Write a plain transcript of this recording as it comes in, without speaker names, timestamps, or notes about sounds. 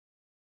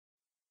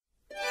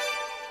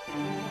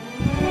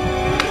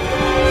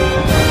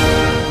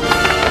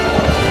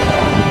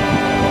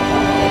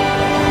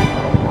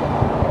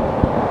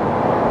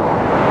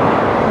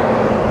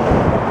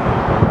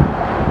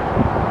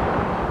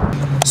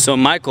So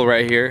Michael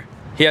right here,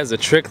 he has a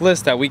trick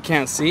list that we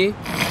can't see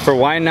for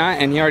why not,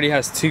 and he already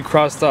has 2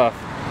 crossed off.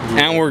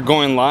 Yeah. And we're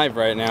going live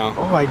right now.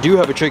 Oh, I do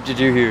have a trick to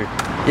do here.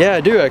 Yeah,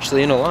 I do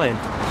actually, in a line.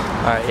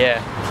 Alright,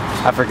 yeah,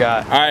 I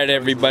forgot. Alright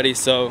everybody,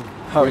 so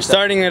we're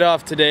starting it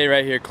off today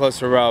right here close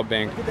to Royal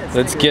Bank.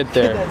 Let's get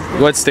there.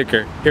 What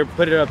sticker? Here,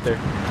 put it up there.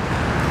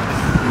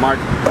 Mark.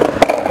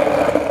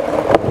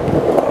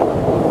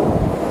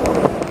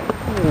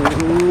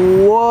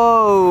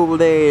 Whoa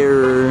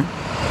there.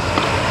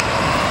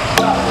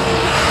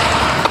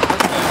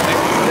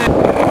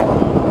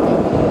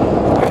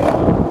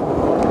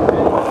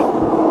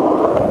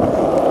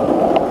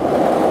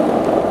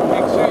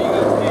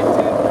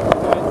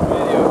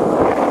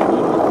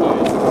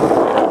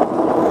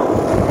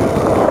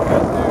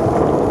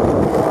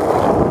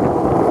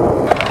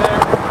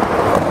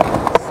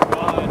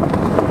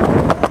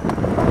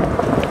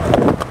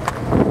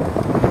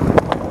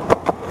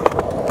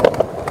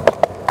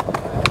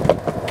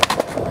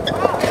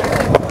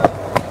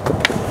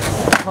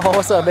 Oh,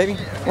 what's up, baby?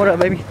 What up,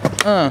 baby?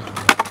 We're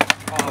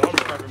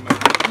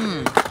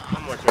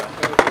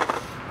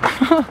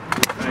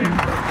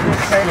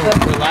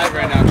live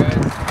right now, guys.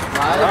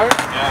 Live?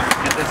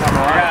 Yeah. Get this on the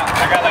line.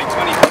 I got like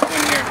 20 people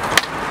in here.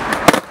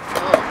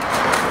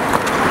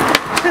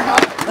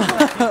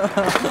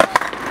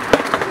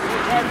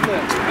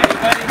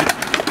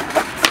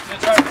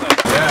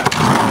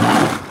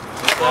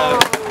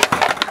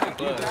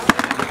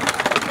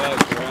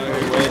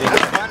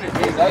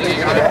 Anybody?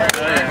 Yeah.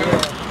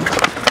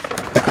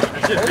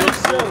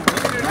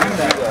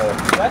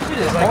 That shit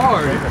is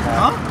hard.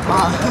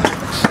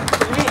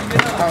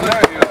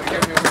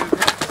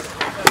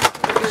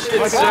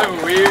 It's so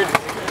weird.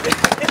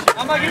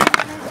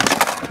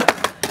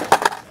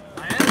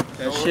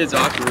 That shit's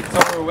awkward. So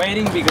we're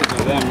waiting because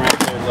of them right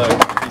there. Look,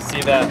 you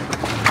see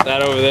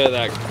that over there,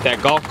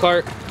 that golf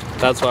cart?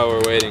 That's why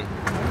we're waiting.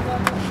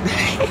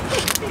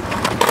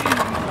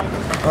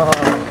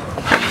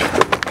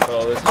 So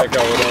let's check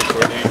out what else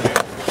we're doing here.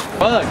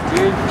 Fuck,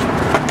 dude.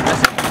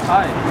 That's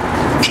tight.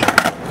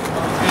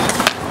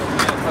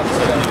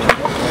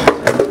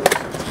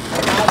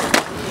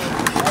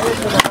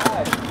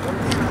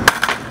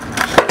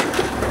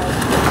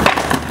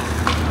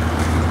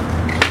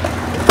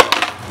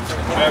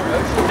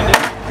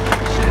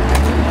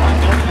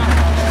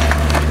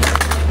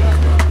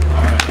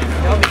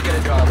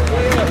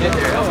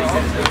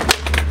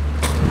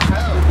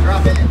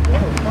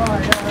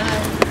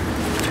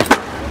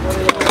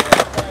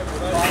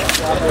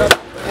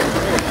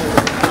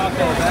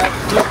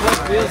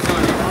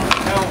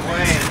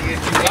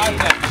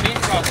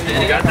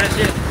 You got that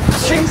shit?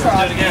 Do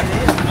it again.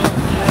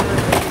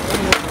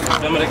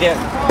 Film it again.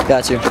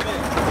 Got you.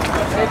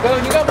 Hey, Bill,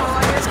 you got my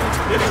lighter?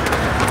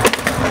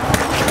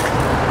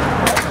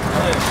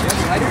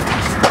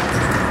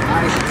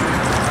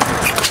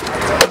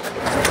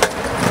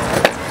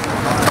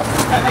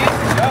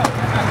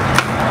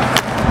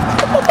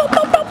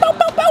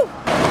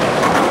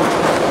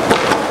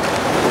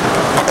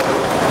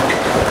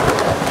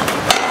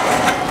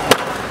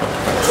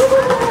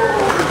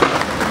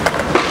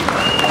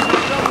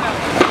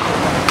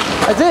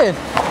 I did.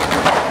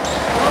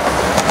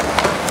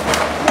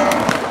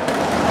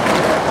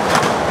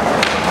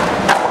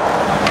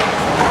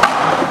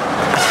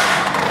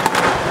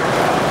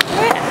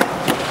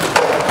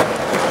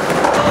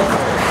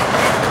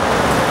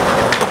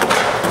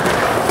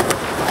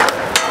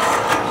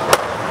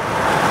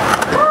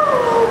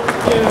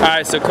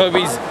 Alright, so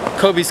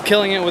Kobe's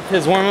killing it with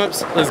his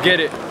warm-ups. Let's get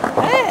it.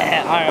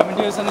 Yeah. Alright, I'm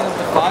gonna do something with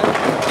the 5. I'm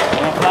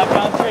gonna flap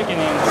down trick and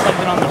then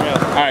something on the rail.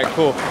 Alright,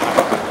 cool.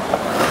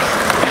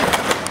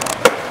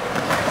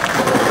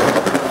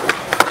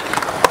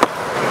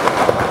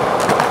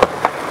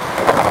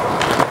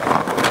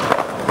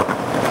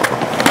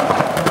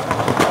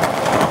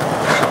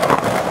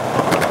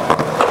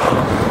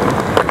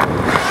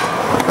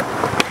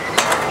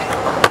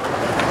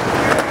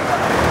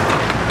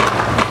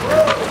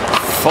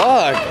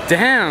 Fuck,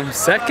 damn,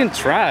 second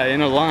try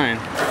in a line.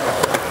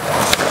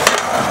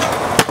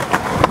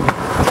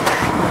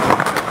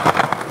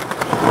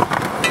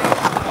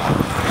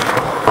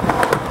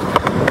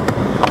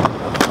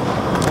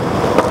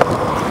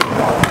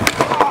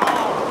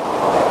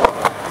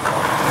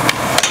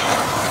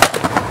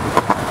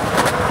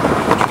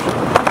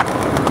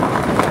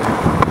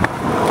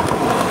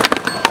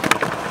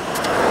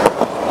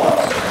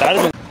 That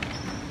has been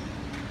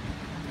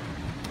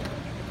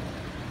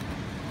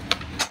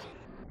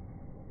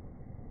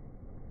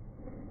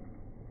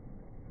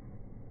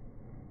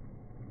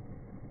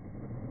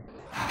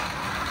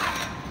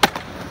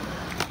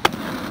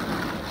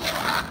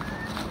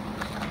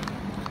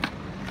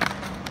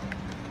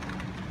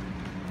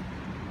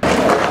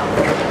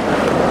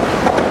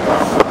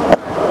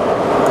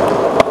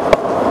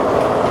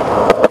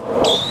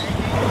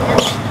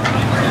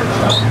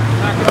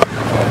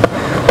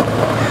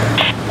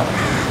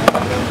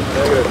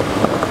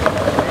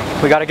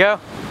We gotta go?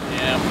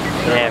 Yeah.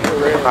 Damn.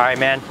 All right,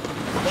 man.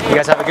 You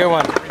guys have a good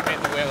one.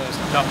 Repaint the whalers.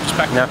 No,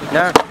 respect. No,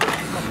 no.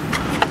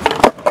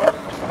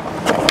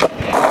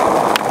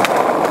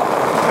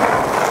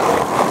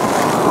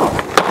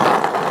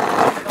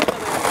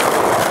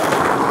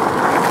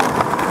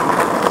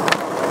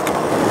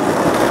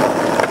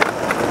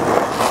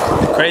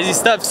 Crazy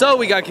stuff. So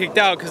we got kicked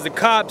out because the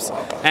cops,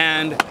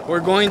 and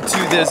we're going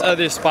to this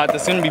other spot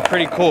that's gonna be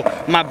pretty cool.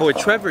 My boy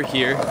Trevor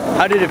here.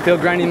 How did it feel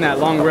grinding that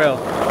long rail?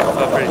 It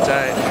felt pretty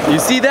tight. You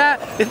see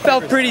that? It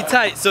felt pretty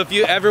tight. So if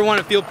you ever want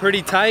to feel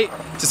pretty tight,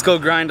 just go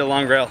grind a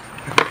long rail.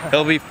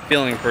 He'll be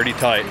feeling pretty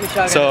tight.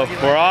 So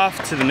we're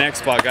off to the next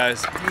spot,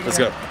 guys. Let's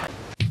go.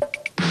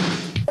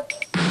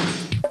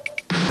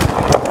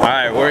 All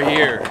right, we're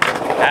here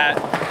at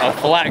a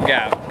flat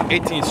gap,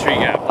 18th Street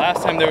Gap.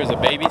 Last time there was a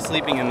baby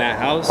sleeping in that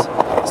house,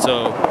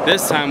 so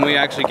this time we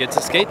actually get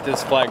to skate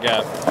this flat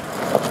gap.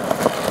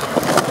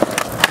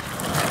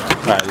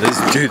 All right,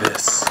 let's do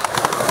this.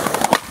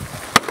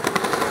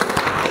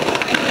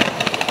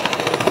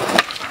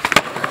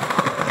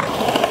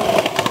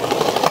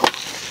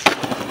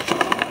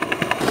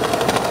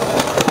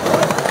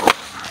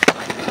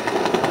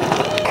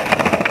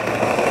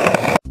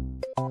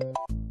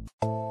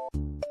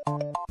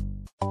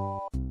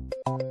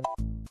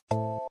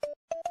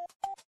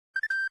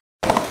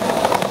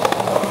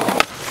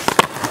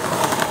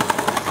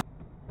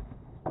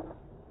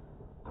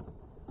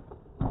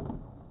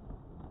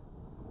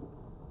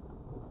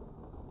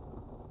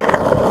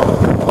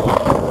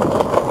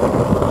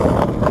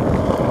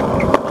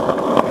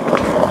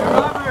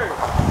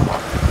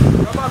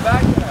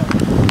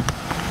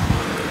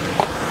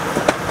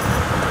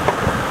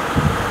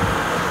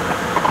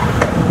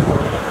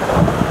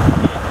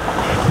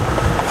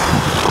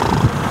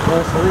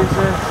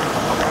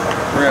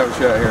 We're gonna have a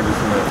chat here in just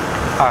a minute.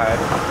 Alright.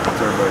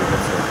 So everybody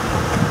gets here.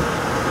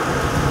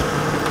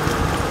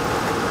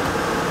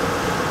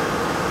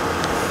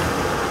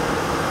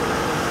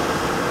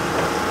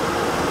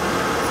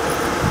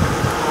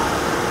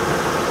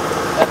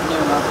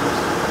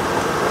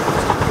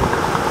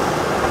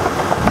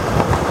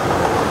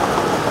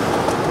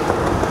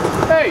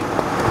 Hey!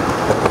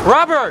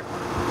 Robert!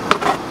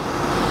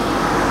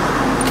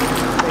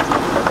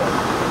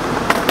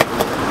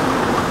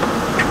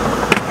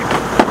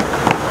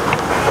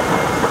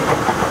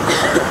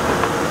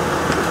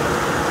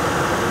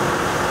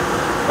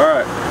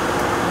 Alright.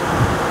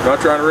 Not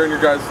trying to ruin your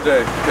guys'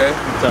 day, okay?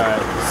 It's all right.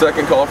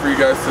 Second call for you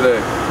guys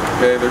today.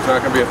 Okay, there's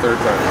not gonna be a third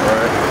time,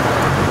 alright?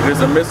 It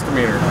is a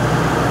misdemeanor,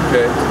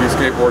 okay, to be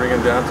skateboarding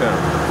in downtown.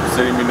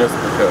 City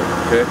Municipal Code,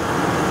 okay?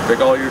 Take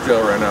all you to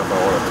jail right now if I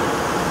wanted to.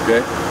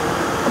 Okay?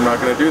 I'm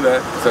not gonna do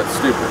that because that's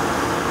stupid.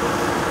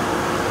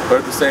 But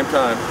at the same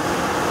time,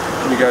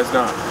 you guys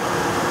not.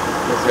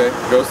 Okay?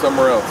 Go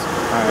somewhere else.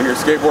 When you're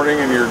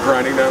skateboarding and you're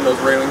grinding down those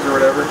railings or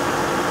whatever,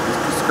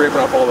 you're scraping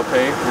off all the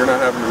paint. You're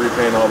not having to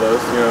repaint all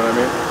those, you know what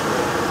I mean?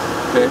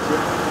 Okay?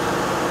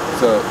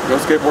 So go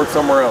skateboard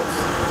somewhere else.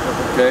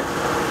 Okay?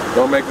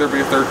 Don't make there be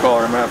a third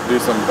caller. I'm gonna have to do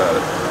something about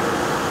it.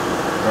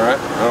 Alright?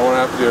 I don't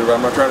wanna have to do it, but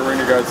I'm not trying to ruin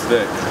your guys'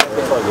 day.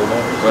 That's all good,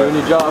 man. But, Doing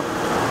your job.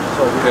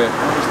 okay.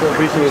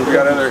 We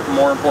got other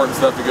more important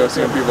stuff to go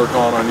see when people are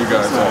calling on you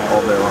guys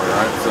all day long,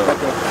 alright? So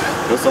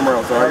go somewhere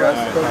else, alright guys?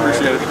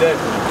 Appreciate it.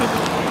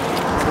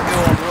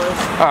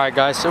 Alright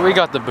guys, so we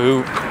got the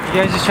boot.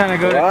 You guys just trying to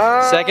go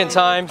to... Second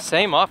time,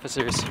 same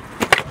officers.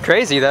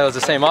 Crazy that was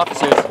the same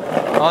officers.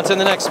 On to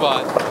the next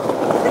spot.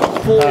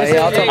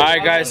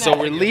 Alright guys, so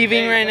we're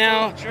leaving right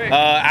now.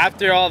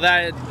 After all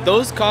that,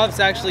 those cops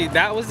actually,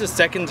 that was the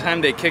second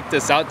time they kicked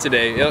us out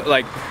today.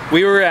 Like,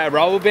 we were at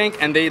Rabobank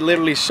and they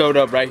literally showed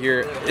up right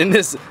here in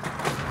this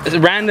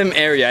random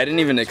area. I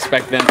didn't even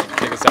expect them to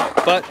kick us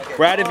out. But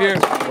we're out of here,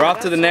 we're off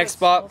to the next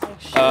spot.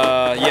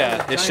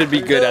 Yeah, it should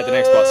be good at the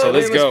next spot, so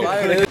let's go.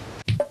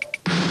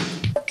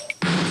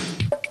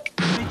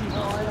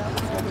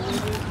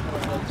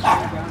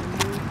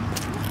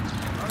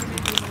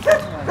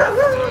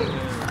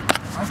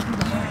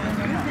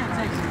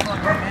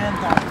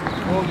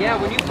 Well,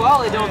 yeah, when you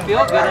fall, it don't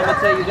feel good. I'm gonna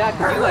tell you that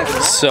because you like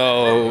it.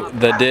 So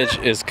the ditch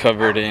is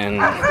covered in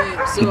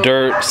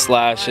dirt /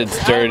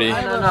 it's dirty.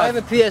 I have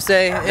a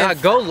PSA. Yeah,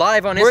 go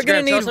live on Instagram. We're gonna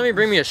Tell need- somebody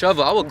bring me a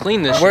shovel. I will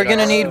clean this We're shit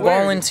gonna up. need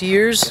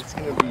volunteers.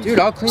 Dude,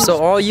 I'll clean So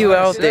all you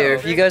out there,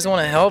 if you guys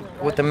want to help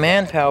with the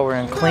manpower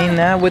and clean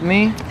that with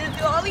me,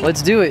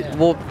 let's do it.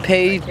 We'll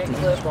pay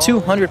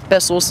 200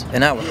 pesos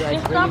an hour.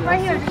 Stop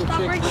right here. Just stop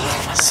right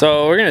here.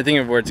 So we're gonna think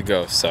of where to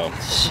go, so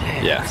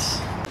yeah.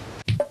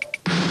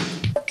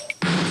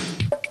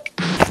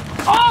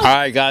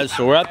 Alright guys,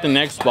 so we're at the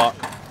next spot.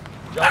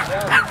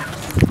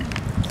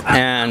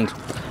 And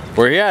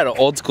we're here at an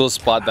old school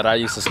spot that I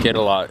used to skate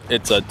a lot.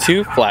 It's a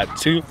 2 flat,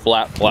 2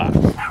 flat, flat.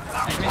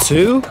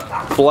 2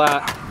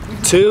 flat,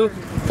 2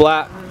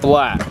 flat,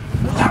 flat.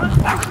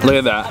 Look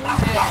at that.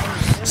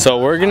 So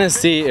we're gonna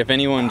see if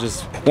anyone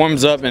just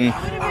warms up and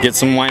gets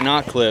some why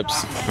not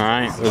clips.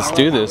 Alright, let's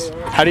do this.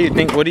 How do you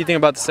think? What do you think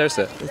about the stair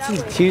set? It's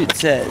a cute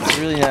set. It's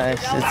really nice.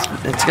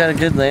 It's got a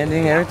good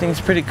landing. Everything's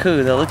pretty cool.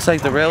 It looks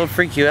like the rail will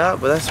freak you out,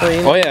 but that's why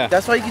you. Oh yeah.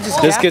 That's why you can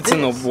just. This gap gets this.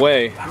 in the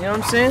way. You know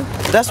what I'm saying?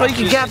 That's why you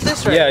can gap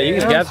this right. Yeah, there, you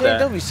can know gap what I'm saying? that.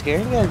 Don't be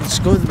scared. You gotta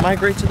just go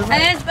migrate to the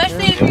right. And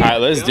especially if All right,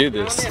 let's do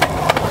this.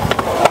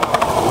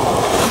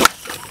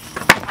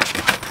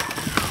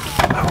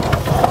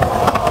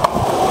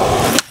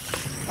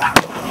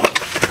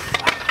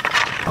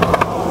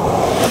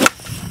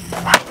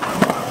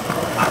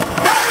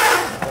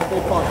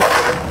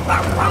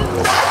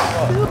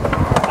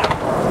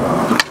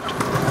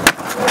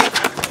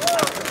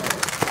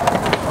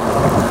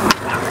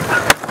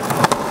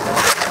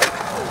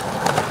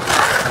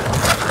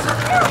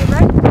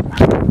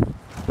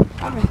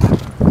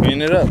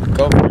 Clean it up.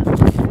 Go for it.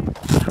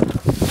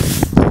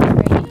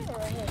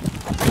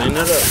 Clean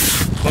it up.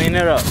 Clean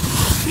it up.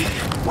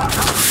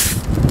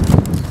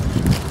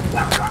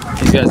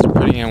 These guys are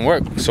putting in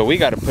work, so we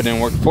got to put in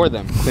work for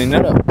them. Clean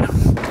it up.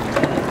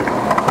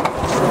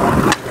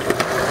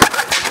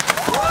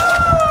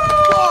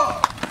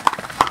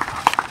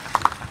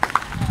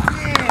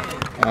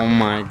 Oh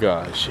my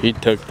gosh, he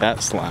took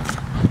that slam.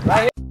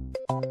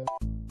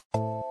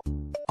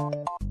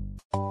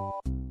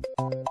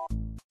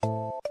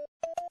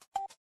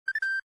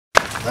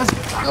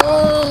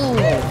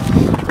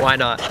 Why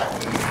not?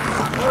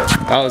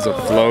 That was a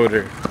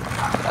floater.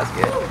 That's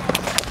good.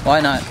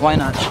 Why not? Why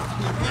not?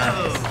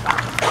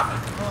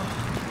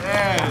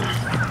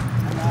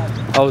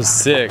 That was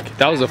sick.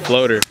 That was a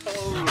floater.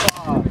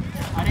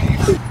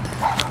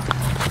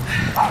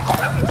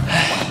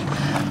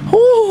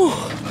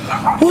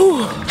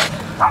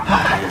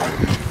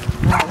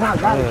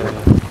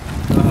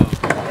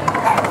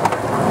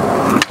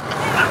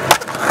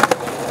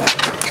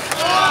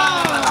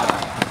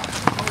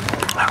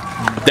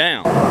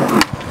 Damn.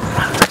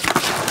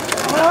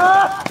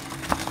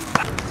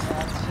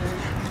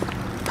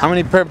 How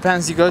many perp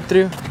pants you go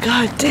through?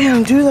 God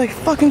damn, dude, like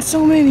fucking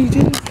so many,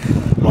 dude.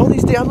 All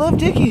these days, I love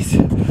Dickies.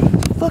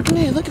 Fucking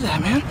hey, look at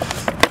that, man. I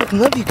fucking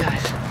love you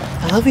guys.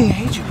 I love you and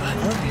hate you, but I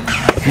love you.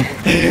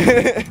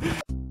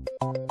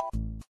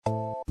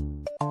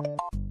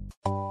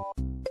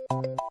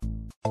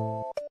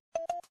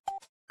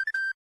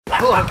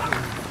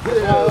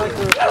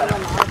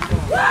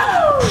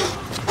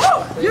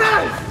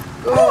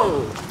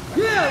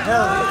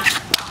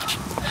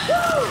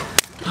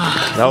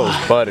 That was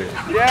butter.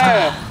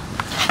 Yeah.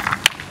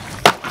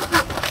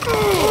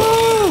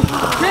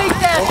 Take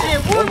that shit!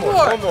 One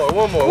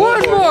more!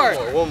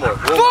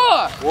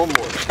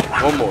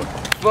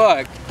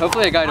 Fuck!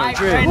 Hopefully I got no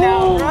trick.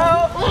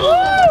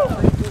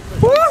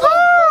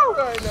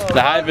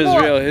 The hype is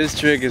real. His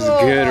trick is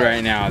good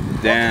right now.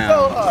 Damn.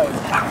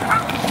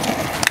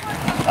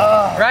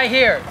 Right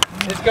here.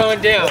 It's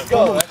going down. Let's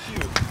go.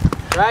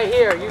 Right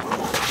here. You.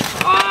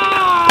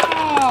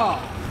 Oh!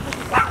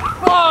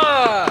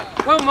 Fuck!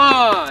 Come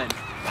on!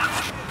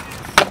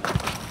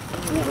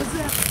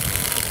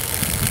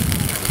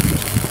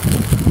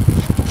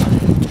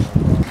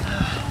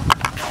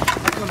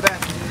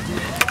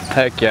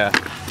 Heck yeah.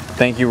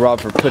 Thank you,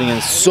 Rob, for putting in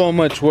so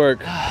much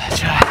work.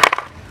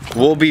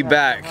 We'll be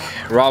back.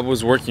 Rob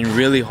was working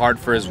really hard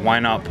for his why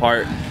not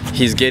part.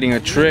 He's getting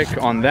a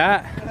trick on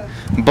that.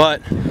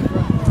 But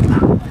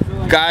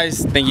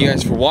guys, thank you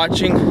guys for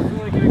watching.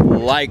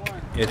 Like,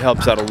 it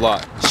helps out a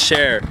lot.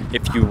 Share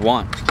if you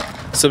want.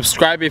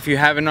 Subscribe if you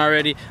haven't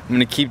already. I'm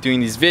gonna keep doing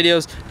these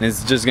videos and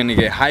it's just gonna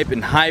get hype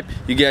and hype.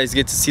 You guys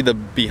get to see the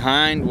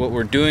behind what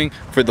we're doing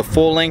for the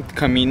full length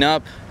coming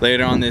up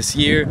later on this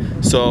year.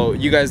 So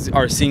you guys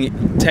are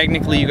seeing,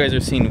 technically you guys are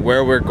seeing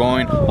where we're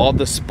going, all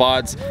the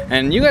spots,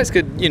 and you guys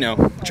could, you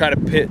know, try to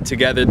put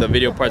together the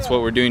video parts,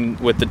 what we're doing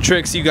with the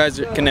tricks you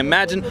guys can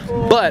imagine.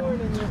 But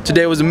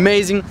today was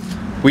amazing.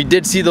 We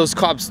did see those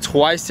cops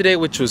twice today,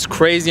 which was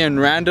crazy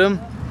and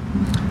random.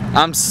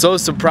 I'm so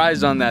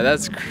surprised on that.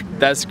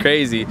 That's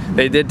crazy.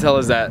 They did tell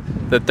us that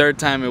the third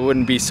time it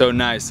wouldn't be so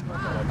nice,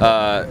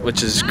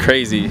 which is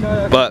crazy.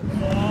 But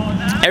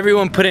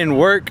everyone put in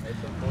work.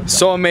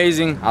 So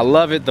amazing. I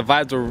love it. The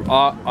vibes were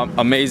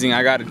amazing.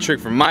 I got a trick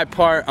for my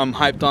part. I'm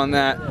hyped on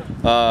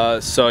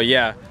that. So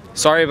yeah.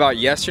 Sorry about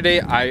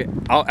yesterday.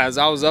 As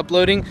I was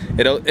uploading,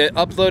 it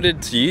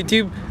uploaded to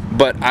YouTube,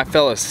 but I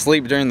fell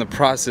asleep during the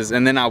process,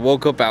 and then I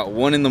woke up at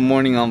 1 in the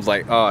morning. I was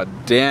like, oh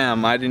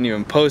damn, I didn't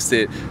even post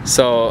it.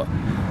 So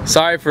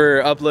sorry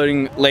for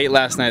uploading late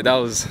last night. That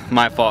was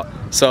my fault.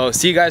 So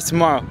see you guys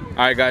tomorrow. All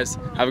right guys,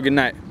 have a good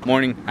night,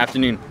 morning,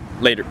 afternoon,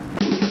 later.